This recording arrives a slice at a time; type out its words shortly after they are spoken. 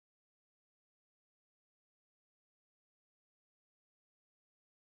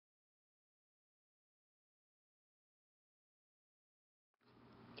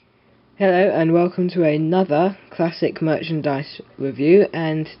Hello and welcome to another classic merchandise review,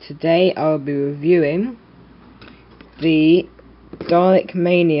 and today I'll be reviewing the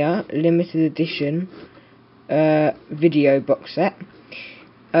Dalekmania limited edition video box set.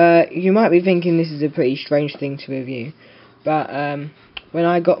 You might be thinking this is a pretty strange thing to review, but when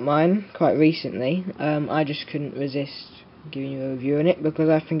I got mine quite recently, I just couldn't resist giving you a review on it because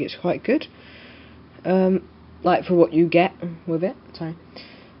I think it's quite good, like for what you get with it.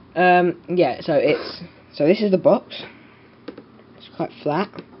 Yeah, so this is the box. It's quite flat.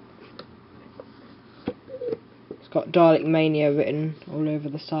 It's got Dalekmania written all over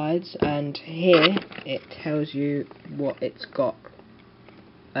the sides, and here it tells you what it's got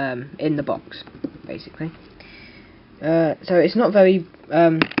in the box, basically. So it's not very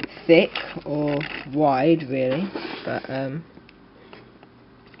thick or wide, really, but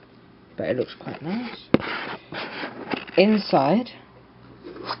it looks quite nice. Inside,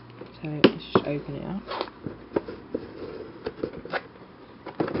 so let's just open it up.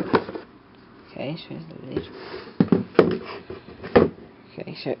 Okay, so here's the lid.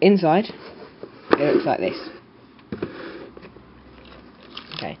 Okay, so inside it looks like this.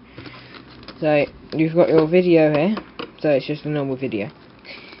 Okay, so you've got your video here, so it's just a normal video.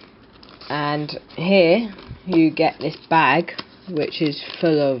 And here you get this bag, which is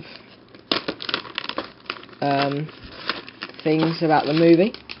full of things about the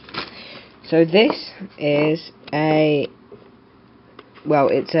movie. So this is it's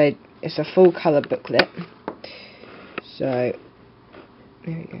a full colour booklet. So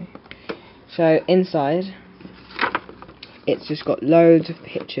there we go. So inside it's just got loads of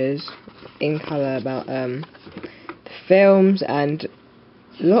pictures in colour about the films and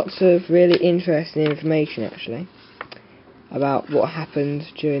lots of really interesting information actually about what happened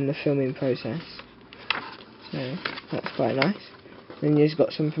during the filming process. So that's quite nice. Then you've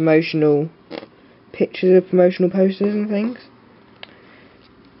got some promotional pictures of promotional posters and things.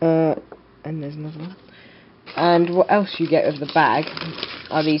 And there's another one. And what else you get with the bag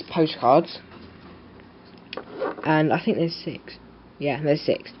are these postcards. And I think there's 6. Yeah, there's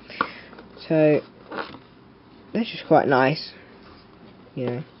 6. So they're just quite nice, you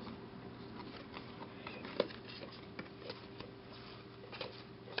know.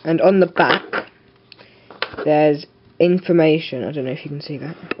 And on the back there's information. I don't know if you can see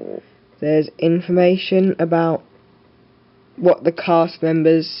that. There's information about what the cast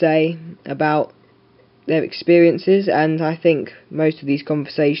members say about their experiences, and I think most of these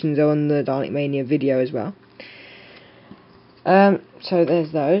conversations are on the Dalekmania video as well. So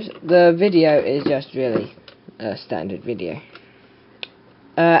there's those. The video is just really a standard video.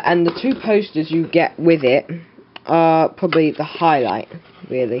 And the 2 posters you get with it are probably the highlight,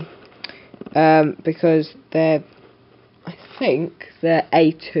 really. Because I think they're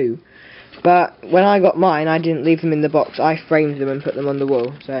A2. But when I got mine, I didn't leave them in the box. I framed them and put them on the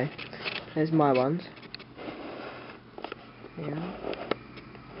wall. So there's my ones. Yeah.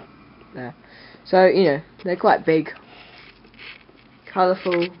 There. So you know they're quite big,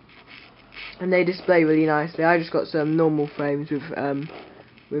 colourful, and they display really nicely. I just got some normal frames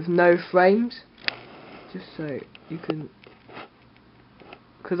with no frames, just so you can.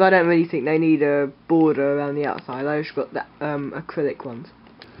 Because I don't really think they need a border around the outside. I just got the acrylic ones.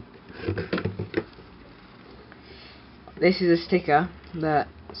 This is a sticker that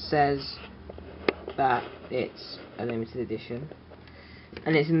says that it's a limited edition,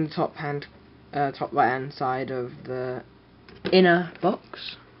 and it's in the top right hand side of the inner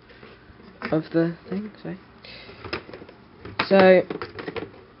box of the thing. So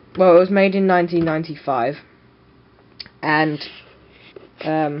well, it was made in 1995, and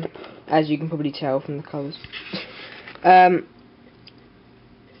as you can probably tell from the colours,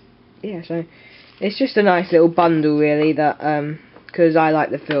 yeah, so it's just a nice little bundle really, that because I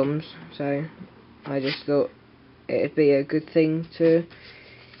like the films, so I just thought it'd be a good thing to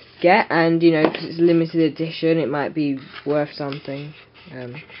get, and you know, because it's a limited edition, it might be worth something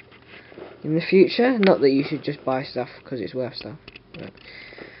in the future. Not that you should just buy stuff because it's worth stuff, but,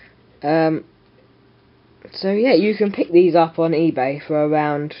 so yeah, you can pick these up on eBay for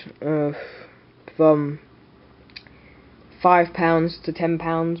around from £5 to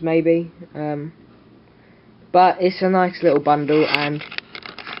 £10 maybe, but it's a nice little bundle, and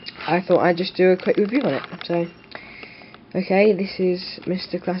I thought I'd just do a quick review on it. So okay, this is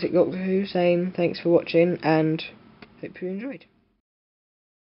Mr. Classic Doctor Who saying thanks for watching and hope you enjoyed.